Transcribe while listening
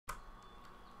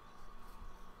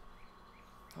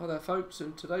Hi there folks,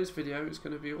 and today's video is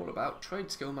going to be all about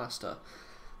TradeSkillMaster.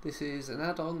 This is an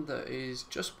add-on that is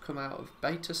just come out of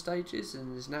beta stages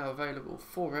and is now available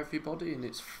for everybody in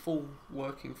its full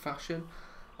working fashion,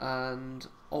 and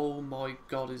oh my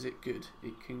god is it good.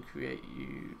 It can create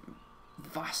you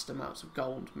vast amounts of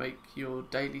gold, make your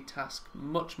daily task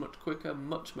much quicker,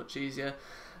 much easier,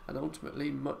 and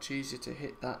ultimately much easier to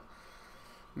hit that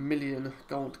million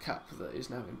gold cap that is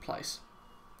now in place.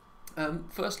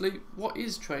 Firstly, what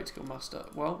is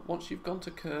TradeSkillMaster? Well, once you've gone to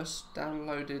Curse,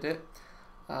 downloaded it,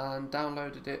 and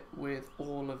downloaded it with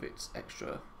all of its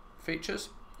extra features.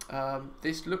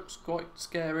 This looks quite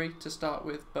scary to start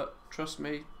with, but trust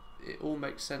me, it all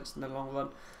makes sense in the long run.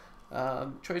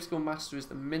 TradeSkillMaster is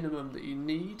the minimum that you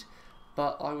need,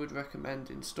 but I would recommend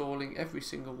installing every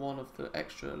single one of the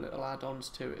extra little add-ons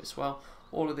to it as well.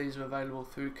 All of these are available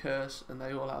through Curse, and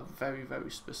they all have very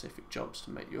specific jobs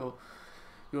to make your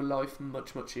life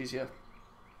much easier.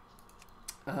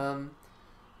 To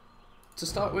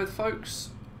start with,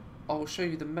 folks, I will show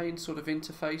you the main sort of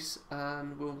interface,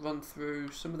 and we'll run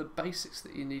through some of the basics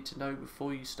that you need to know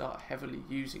before you start heavily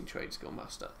using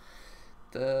TradeSkillMaster.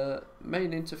 The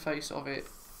main interface of it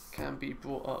can be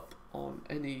brought up on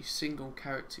any single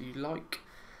character you like.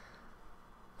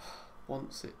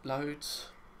 Once it loads,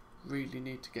 really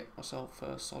need to get myself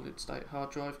a solid state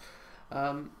hard drive.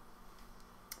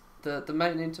 The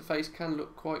main interface can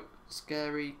look quite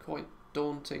scary, quite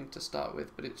daunting to start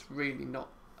with, but it's really not.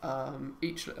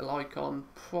 Each little icon,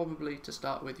 probably to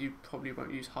start with, you probably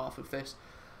won't use half of this,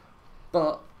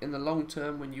 but in the long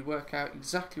term, when you work out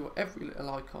exactly what every little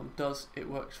icon does, it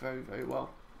works very well.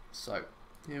 So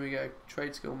here we go,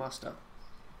 TradeSkillMaster.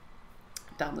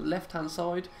 Down the left hand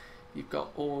side, you've got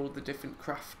all the different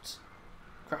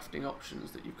crafting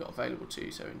options that you've got available to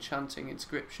you. So enchanting,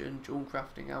 inscription, jewel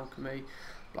crafting, alchemy,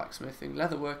 blacksmithing,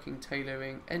 leatherworking,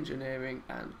 tailoring, engineering,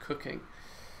 and cooking.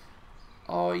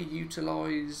 I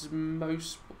utilise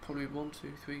most, probably 1,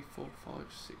 2, 3, 4, 5,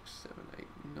 6, 7, 8,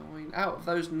 9. Out of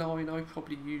those 9, I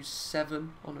probably use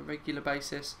 7 on a regular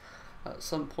basis. At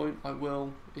some point I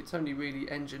will. It's only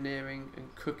really engineering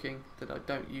and cooking that I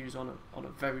don't use on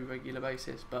a very regular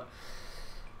basis, but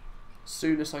as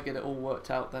soon as I get it all worked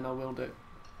out, then I will do.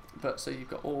 But so you've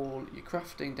got all your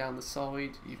crafting down the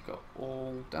side, you've got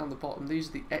all down the bottom. These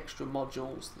are the extra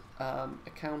modules: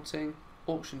 accounting,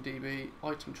 auction DB,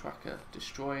 item tracker,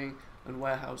 destroying, and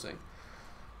warehousing.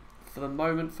 For the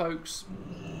moment, folks,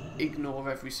 ignore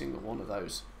every single one of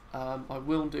those. I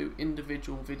will do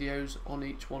individual videos on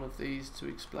each one of these to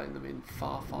explain them in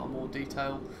far more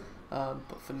detail.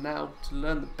 But for now, to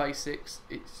learn the basics,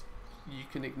 you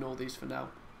can ignore these for now.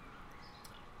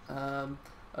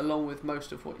 Along with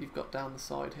most of what you've got down the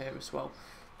side here as well.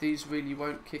 These really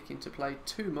won't kick into play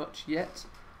too much yet,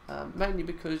 mainly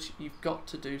because you've got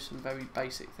to do some very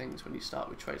basic things when you start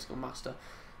with TradeSkillMaster.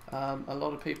 A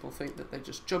lot of people think that they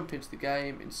just jump into the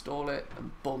game, install it,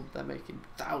 and boom, they're making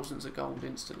thousands of gold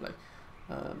instantly.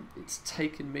 It's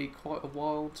taken me quite a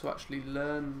while to actually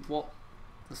learn what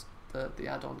the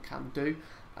add-on can do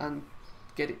and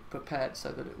get it prepared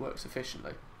so that it works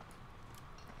efficiently.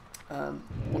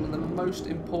 One of the most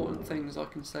important things I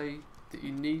can say that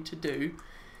you need to do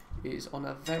is, on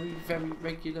a very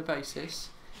regular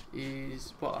basis,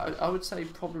 is, well, I would say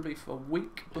probably for a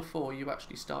week before you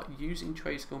actually start using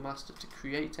TradeSkillMaster to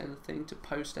create anything, to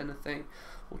post anything,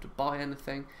 or to buy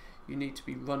anything, you need to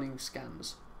be running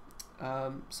scans.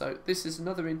 So this is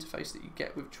another interface that you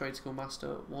get with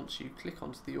TradeSkillMaster once you click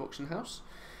onto the auction house.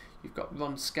 You've got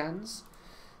run scans.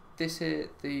 This here,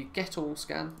 the get all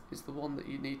scan, is the one that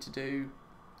you need to do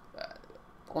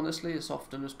honestly as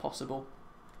often as possible.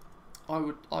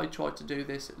 I try to do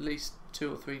this at least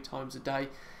 2 or 3 times a day.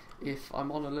 If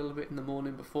I'm on a little bit in the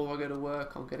morning before I go to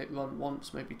work, I'll get it run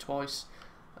once, maybe twice.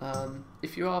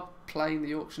 If you are playing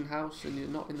the auction house and you're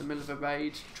not in the middle of a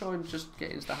raid, try and just get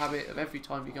into the habit of every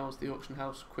time you go onto the auction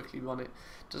house, quickly run it.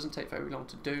 It doesn't take very long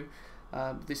to do.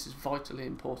 This is vitally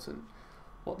important.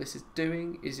 What this is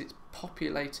doing is it's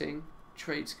populating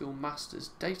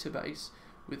TradeSkillMaster's database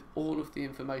with all of the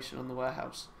information on the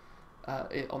warehouse,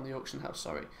 on the auction house,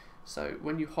 sorry. So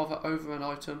when you hover over an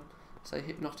item, say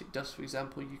Hypnotic Dust for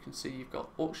example, you can see you've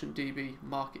got auction DB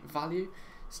market value.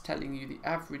 It's telling you the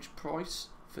average price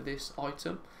for this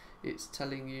item. It's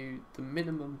telling you the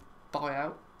minimum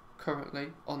buyout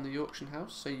currently on the auction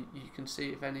house, so you can see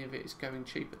if any of it is going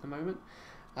cheap at the moment.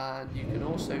 And you can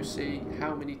also see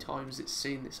how many times it's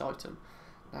seen this item.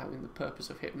 Now, in the purpose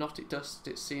of Hypnotic Dust,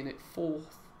 it's seen it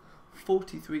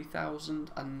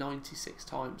 43,096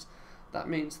 times. That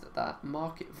means that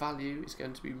market value is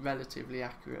going to be relatively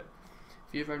accurate.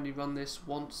 If you've only run this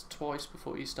once, twice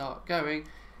before you start going,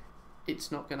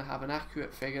 it's not going to have an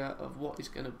accurate figure of what is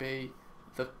going to be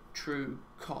the true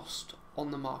cost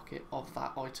on the market of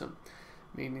that item,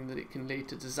 meaning that it can lead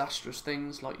to disastrous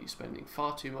things like you spending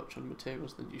far too much on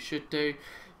materials than you should do,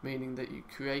 meaning that you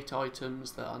create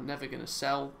items that are never going to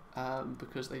sell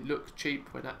because they look cheap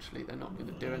when actually they're not going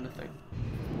to do anything.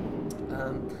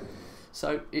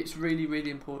 So it's really,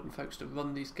 really important, folks, to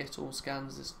run these get all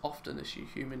scans as often as you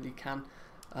humanly can.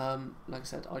 Like I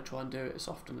said, I try and do it as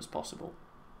often as possible.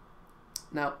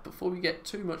 Now, before we get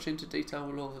too much into detail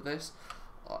with all of this,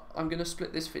 I'm going to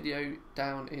split this video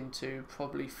down into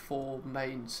probably 4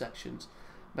 main sections,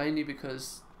 mainly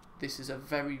because this is a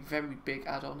very, very big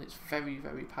add-on. It's very,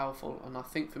 very powerful, and I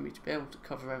think for me to be able to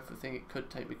cover everything, it could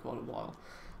take me quite a while.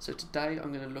 So today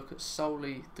I'm going to look at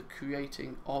solely the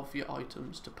creating of your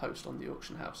items to post on the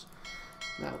auction house.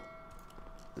 Now,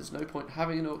 there's no point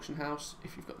having an auction house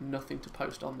if you've got nothing to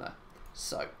post on there.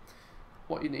 So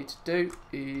what you need to do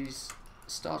is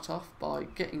start off by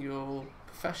getting your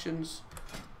professions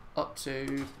up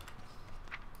to,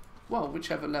 well,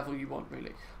 whichever level you want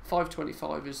really.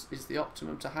 525 is the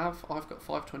optimum to have. I've got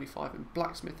 525 in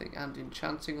blacksmithing and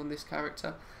enchanting on this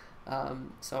character.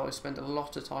 So I spend a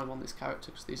lot of time on this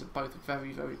character because these are both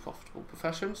very, very profitable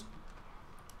professions.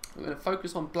 I'm going to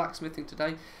focus on blacksmithing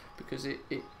today because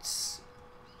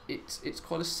it's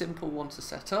quite a simple one to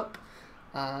set up,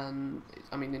 and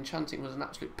I mean, enchanting was an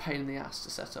absolute pain in the ass to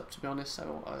set up, to be honest,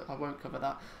 so I won't cover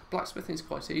that. Blacksmithing is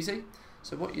quite easy.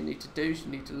 So what you need to do is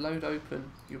you need to load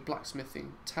open your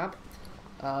blacksmithing tab.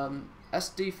 As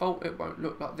default, it won't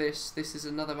look like this. This is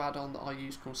another add-on that I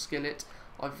use called Skillet.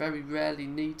 I very rarely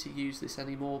need to use this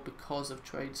anymore because of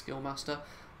TradeSkillMaster,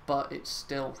 but it's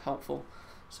still helpful.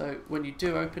 So when you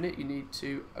do open it, you need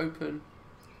to open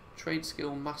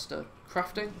TradeSkillMaster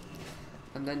Crafting,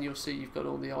 and then you'll see you've got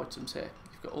all the items here.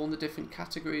 You've got all the different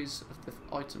categories of the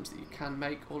items that you can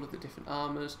make, all of the different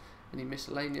armors, any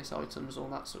miscellaneous items, all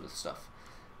that sort of stuff.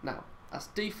 Now, as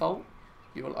default,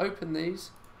 you will open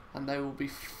these and they will be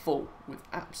full with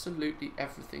absolutely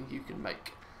everything you can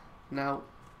make. Now,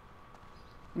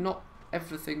 not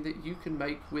everything that you can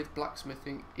make with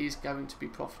blacksmithing is going to be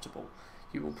profitable.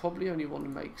 You will probably only want to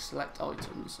make select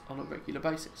items on a regular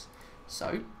basis.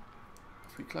 So,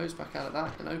 if we close back out of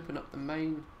that and open up the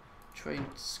main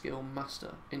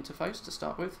TradeSkillMaster interface to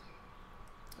start with,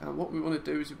 and what we want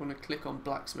to do is we want to click on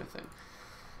blacksmithing.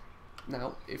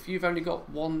 Now, if you've only got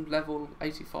one level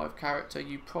 85 character,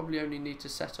 you probably only need to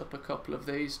set up a couple of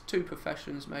these, 2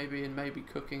 professions maybe, and maybe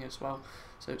cooking as well.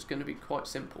 So it's going to be quite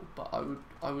simple, but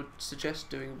I would suggest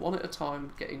doing one at a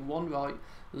time, getting one right,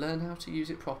 learn how to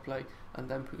use it properly, and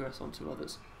then progress on to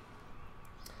others.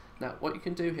 Now, what you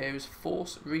can do here is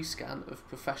force rescan of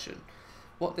profession.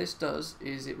 What this does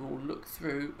is it will look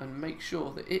through and make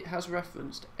sure that it has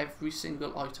referenced every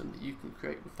single item that you can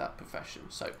create with that profession.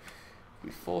 So if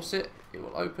we force it, it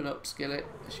will open up Skillet,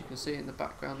 as you can see in the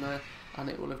background there, and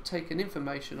it will have taken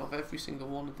information of every single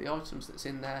one of the items that's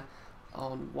in there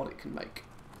on what it can make.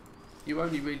 You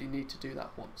only really need to do that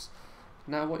once.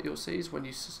 Now what you'll see is when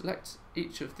you select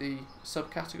each of the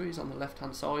subcategories on the left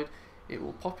hand side, it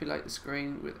will populate the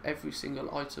screen with every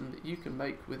single item that you can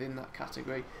make within that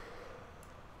category.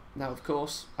 Now, of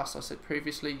course, as I said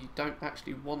previously, you don't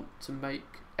actually want to make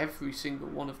every single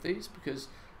one of these because,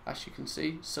 as you can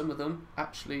see, some of them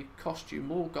actually cost you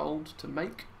more gold to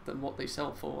make than what they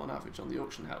sell for on average on the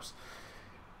auction house.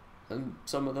 And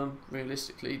some of them,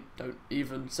 realistically, don't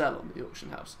even sell on the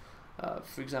auction house.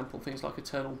 For example, things like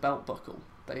Eternal Belt Buckle,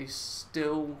 they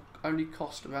still only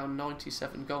cost around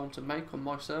 97 gold to make on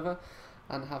my server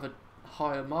and have a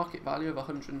higher market value of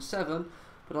 107,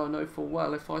 but I know full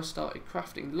well if I started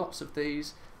crafting lots of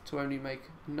these to only make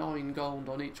 9 gold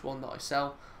on each one that I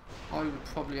sell, I would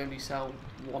probably only sell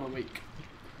 1 a week.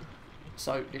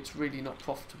 So it's really not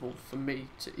profitable for me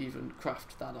to even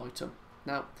craft that item.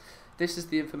 Now, this is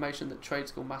the information that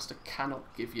TradeSkillMaster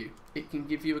cannot give you. It can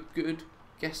give you a good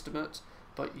guesstimate,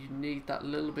 but you need that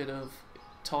little bit of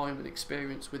time and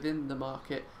experience within the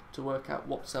market to work out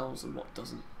what sells and what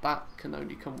doesn't. That can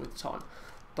only come with time.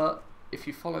 But if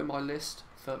you follow my list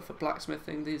for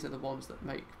blacksmithing, these are the ones that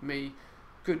make me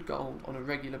good gold on a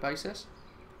regular basis.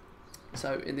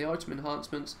 So in the item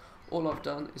enhancements, all I've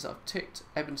done is I've ticked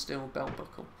Ebon Steel Belt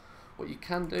Buckle. What you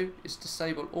can do is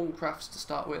disable all crafts to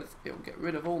start with. It will get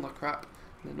rid of all the crap,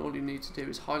 and then all you need to do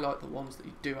is highlight the ones that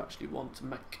you do actually want to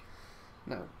make.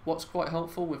 Now, what's quite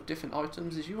helpful with different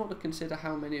items is you want to consider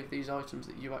how many of these items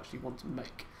that you actually want to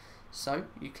make. So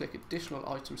you click additional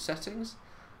item settings,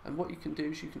 and what you can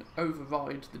do is you can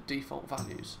override the default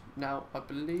values. Now, I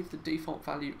believe the default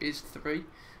value is 3,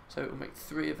 so it will make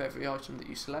 3 of every item that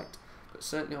you select, but but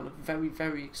certainly on a very,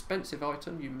 very expensive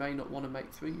item, you may not want to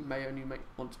make 3, you may only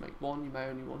want to make 1, you may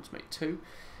only want to make 2.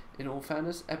 In all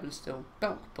fairness, Addons still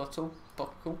buckle.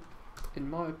 In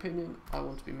my opinion, I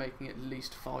want to be making at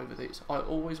least 5 of these. I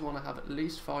always want to have at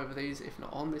least 5 of these, if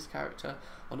not on this character,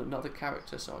 on another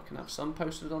character, so I can have some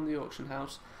posted on the auction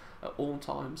house at all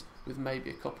times, with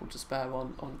maybe a couple to spare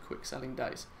on quick selling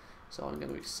days. So I'm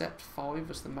going to accept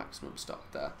 5 as the maximum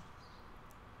stock there.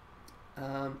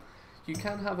 You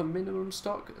can have a minimum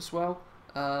stock as well,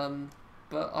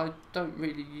 but I don't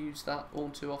really use that all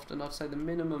too often. I'd say the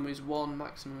minimum is 1,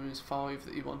 maximum is 5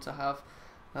 that you want to have.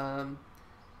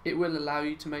 It will allow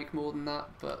you to make more than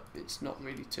that, but it's not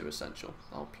really too essential.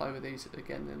 I'll play with these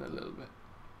again in a little bit.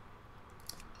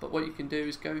 But what you can do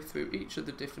is go through each of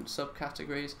the different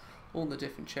subcategories, all the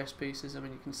different chess pieces. I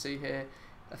mean, you can see here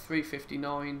a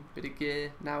 359 bit of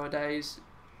gear nowadays.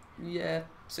 Yeah,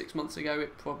 6 months ago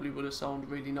it probably would have sold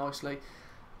really nicely,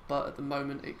 but at the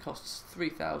moment it costs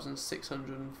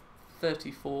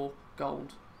 3,634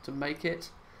 gold to make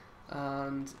it,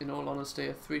 and in all honesty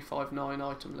a 359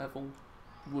 item level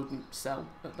wouldn't sell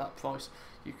at that price.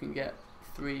 You can get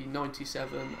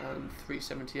 397 and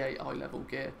 378 eye level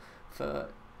gear for,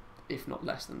 if not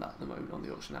less than that at the moment on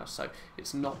the auction house, so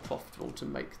it's not profitable to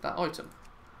make that item.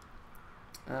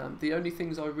 The only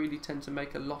things I really tend to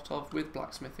make a lot of with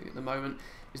blacksmithing at the moment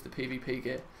is the PvP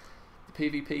gear. The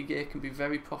PvP gear can be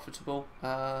very profitable.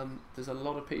 There's a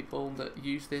lot of people that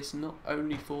use this not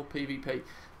only for PvP.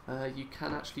 You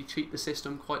can actually cheat the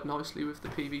system quite nicely with the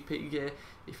PvP gear.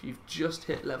 If you've just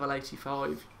hit level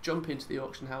 85, jump into the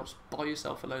auction house, buy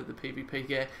yourself a load of the PvP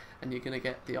gear, and you're going to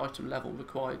get the item level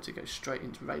required to go straight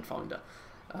into Raid Finder.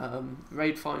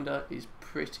 Raid Finder is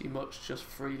pretty much just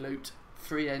free loot,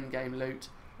 free endgame loot.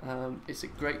 It's a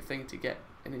great thing to get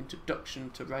an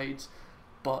introduction to raids,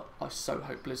 but I so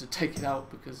hope Blizzard take it out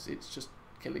because it's just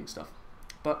killing stuff.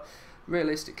 But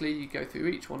realistically, you go through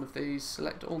each one of these,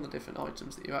 select all the different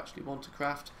items that you actually want to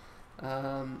craft,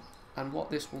 and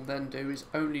what this will then do is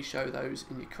only show those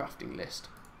in your crafting list.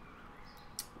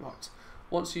 Right,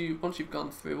 once you've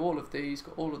gone through all of these,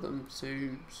 got all of them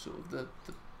to sort of the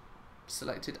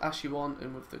selected as you want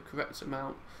and with the correct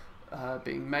amount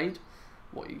being made,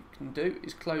 what you can do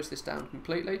is close this down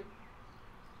completely,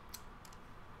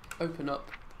 open up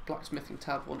the blacksmithing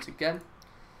tab once again,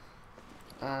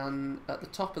 and at the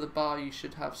top of the bar you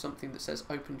should have something that says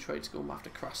Open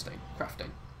TradeSkillMaster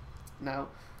Crafting. Now,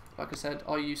 like I said,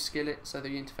 I use Skillet, so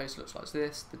the interface looks like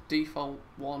this. The default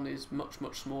one is much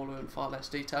smaller and far less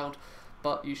detailed,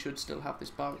 but you should still have this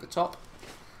bar at the top.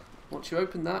 Once you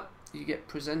open that, you get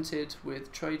presented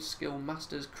with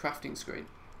TradeSkillMaster's crafting screen.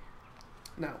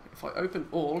 Now, if I open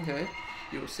all here,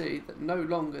 you'll see that no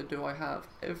longer do I have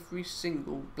every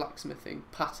single blacksmithing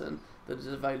pattern that is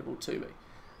available to me.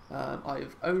 I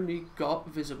have only got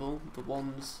visible the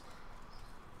ones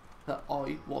that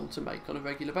I want to make on a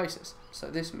regular basis. So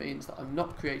this means that I'm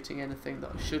not creating anything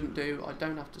that I shouldn't do. I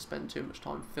don't have to spend too much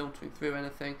time filtering through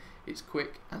anything. It's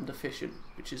quick and efficient,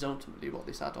 which is ultimately what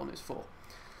this add-on is for.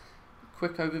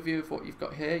 Quick overview of what you've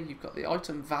got here. You've got the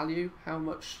item value, how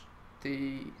much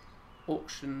the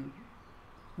auction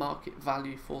market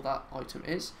value for that item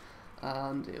is,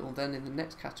 and it will then in the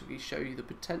next category show you the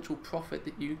potential profit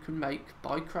that you can make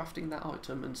by crafting that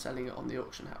item and selling it on the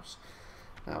auction house.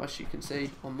 Now, as you can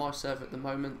see on my server at the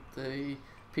moment, the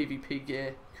PvP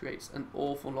gear creates an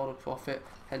awful lot of profit,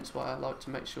 hence why I like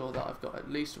to make sure that I've got at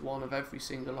least one of every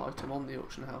single item on the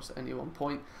auction house at any one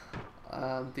point.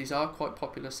 These are quite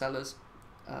popular sellers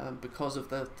because of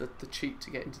the cheat to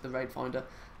get into the Raid Finder,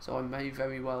 so I may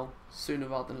very well sooner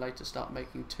rather than later start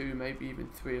making 2, maybe even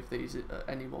 3 of these at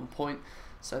any one point,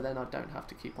 so then I don't have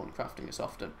to keep on crafting as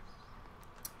often.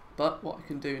 But what I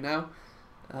can do now,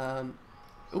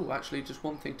 actually just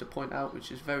one thing to point out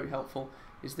which is very helpful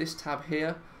is this tab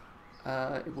here.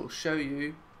 It will show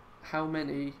you how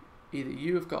many either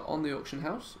you have got on the auction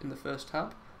house in the first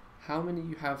tab, how many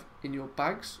you have in your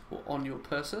bags or on your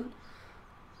person,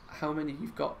 how many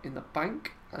you've got in the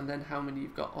bank, and then how many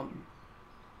you've got on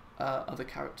other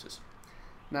characters.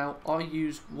 Now, I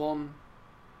use one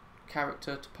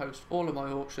character to post all of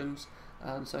my auctions,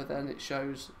 and so then it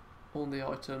shows all the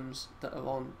items that are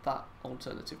on that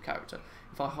alternative character.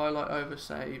 If I highlight over,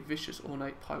 say, Vicious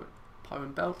Ornate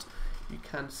Pyron Belt, you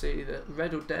can see that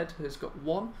Red or Dead has got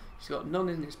 1. He's got none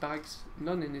in his bags,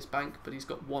 none in his bank, but he's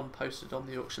got 1 posted on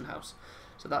the auction house.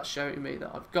 So that's showing me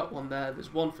that I've got 1 there,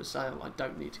 there's 1 for sale, I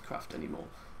don't need to craft anymore.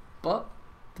 But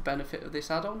the benefit of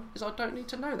this add-on is I don't need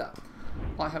to know that.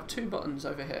 I have 2 buttons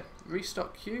over here,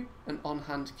 Restock Queue and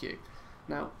On-Hand Queue.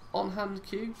 Now, On-Hand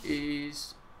Queue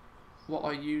is what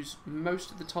I use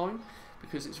most of the time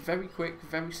because it's very quick,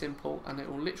 very simple, and it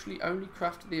will literally only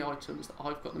craft the items that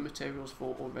I've got the materials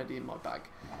for already in my bag.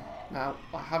 Now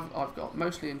I've got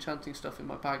mostly enchanting stuff in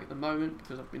my bag at the moment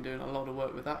because I've been doing a lot of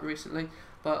work with that recently,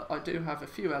 but I do have a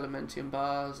few elementium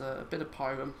bars, a bit of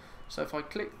pyrum. So if I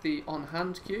click the on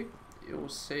hand queue, you'll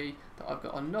see that I've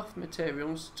got enough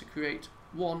materials to create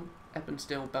one ebon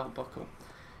steel belt buckle.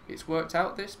 It's worked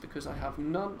out this because I have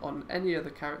none on any other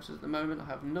characters at the moment. I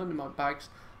have none in my bags,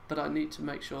 but I need to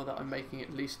make sure that I'm making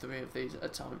at least 3 of these at a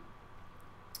time.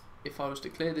 If I was to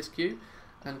clear this queue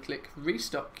and click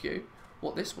restock queue,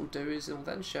 what this will do is it will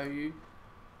then show you,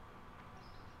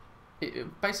 it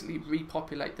will basically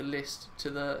repopulate the list to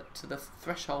the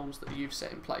thresholds that you've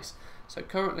set in place. So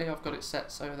currently I've got it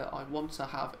set so that I want to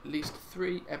have at least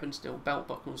 3 ebon steel belt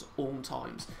buckles all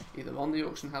times, either on the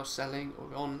auction house selling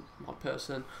or on my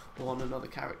person or on another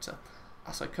character.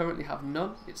 As I currently have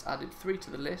none, it's added 3 to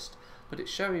the list, but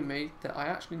it's showing me that I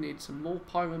actually need some more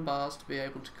pyrum bars to be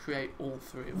able to create all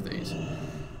 3 of these.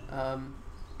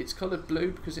 It's coloured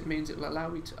blue because it means it will allow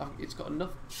me to, it's got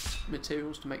enough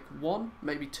materials to make 1,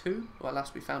 maybe 2, well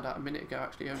last we found out a minute ago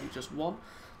actually only just 1,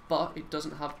 but it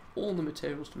doesn't have all the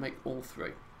materials to make all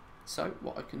 3. So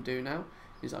what I can do now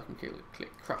is I can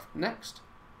click craft next.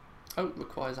 Oh, it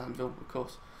requires anvil of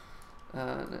course.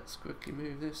 Let's quickly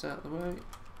move this out of the way.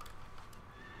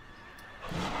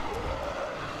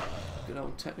 Good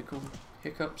old technical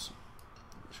hiccups.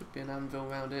 Should be an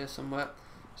anvil around here somewhere.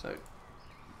 So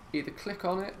either click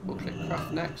on it or click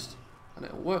craft next and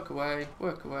it'll work away,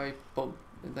 boom,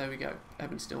 and there we go,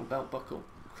 ebon steel belt buckle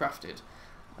crafted.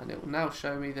 And it will now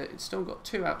show me that it's still got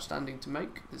 2 outstanding to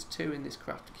make. There's 2 in this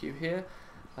craft queue here,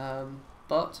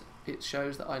 but it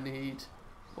shows that I need,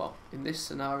 well in this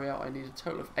scenario I need a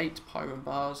total of 8 pyrum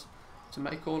bars to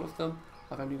make all of them.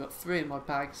 I've only got 3 in my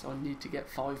bag, so I need to get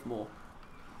 5 more.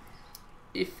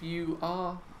 If you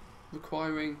are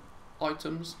requiring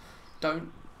items,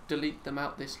 don't delete them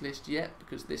out this list yet,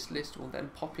 because this list will then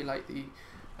populate the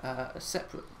a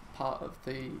separate part of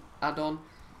the add-on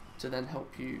to then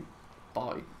help you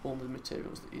buy all the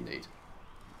materials that you need.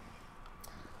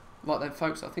 Right then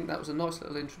folks, I think that was a nice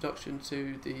little introduction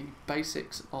to the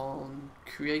basics on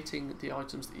creating the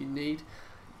items that you need.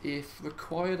 If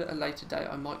required at a later date,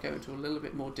 I might go into a little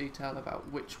bit more detail about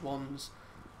which ones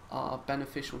are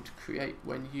beneficial to create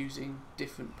when using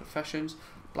different professions.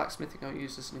 Blacksmithing I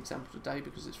use as an example today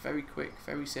because it's very quick,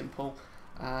 very simple,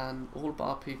 and all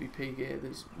bar PvP gear,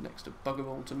 there's next to bugger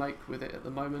all to make with it at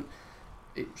the moment.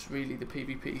 It's really the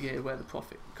PvP gear where the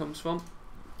profit comes from.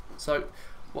 So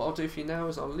what I'll do for you now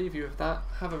is I'll leave you with that.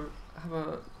 Have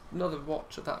another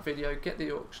watch of that video, get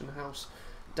the auction house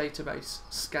database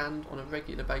scanned on a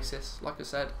regular basis. Like I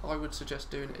said, I would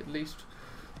suggest doing it at least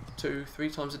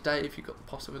 2-3 times a day if you've got the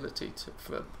possibility to,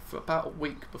 for about a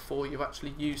week before you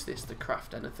actually use this to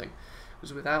craft anything,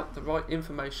 because without the right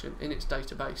information in its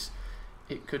database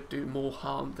it could do more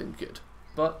harm than good.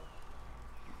 But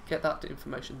get that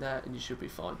information there and you should be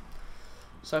fine.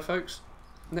 So folks,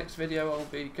 next video I'll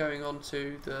be going on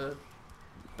to the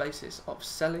basis of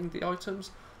selling the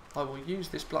items. I will use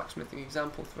this blacksmithing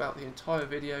example throughout the entire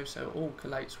video so it all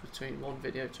collates between one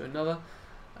video to another.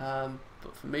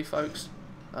 But for me folks,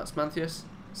 that's Manthius.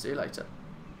 See you later.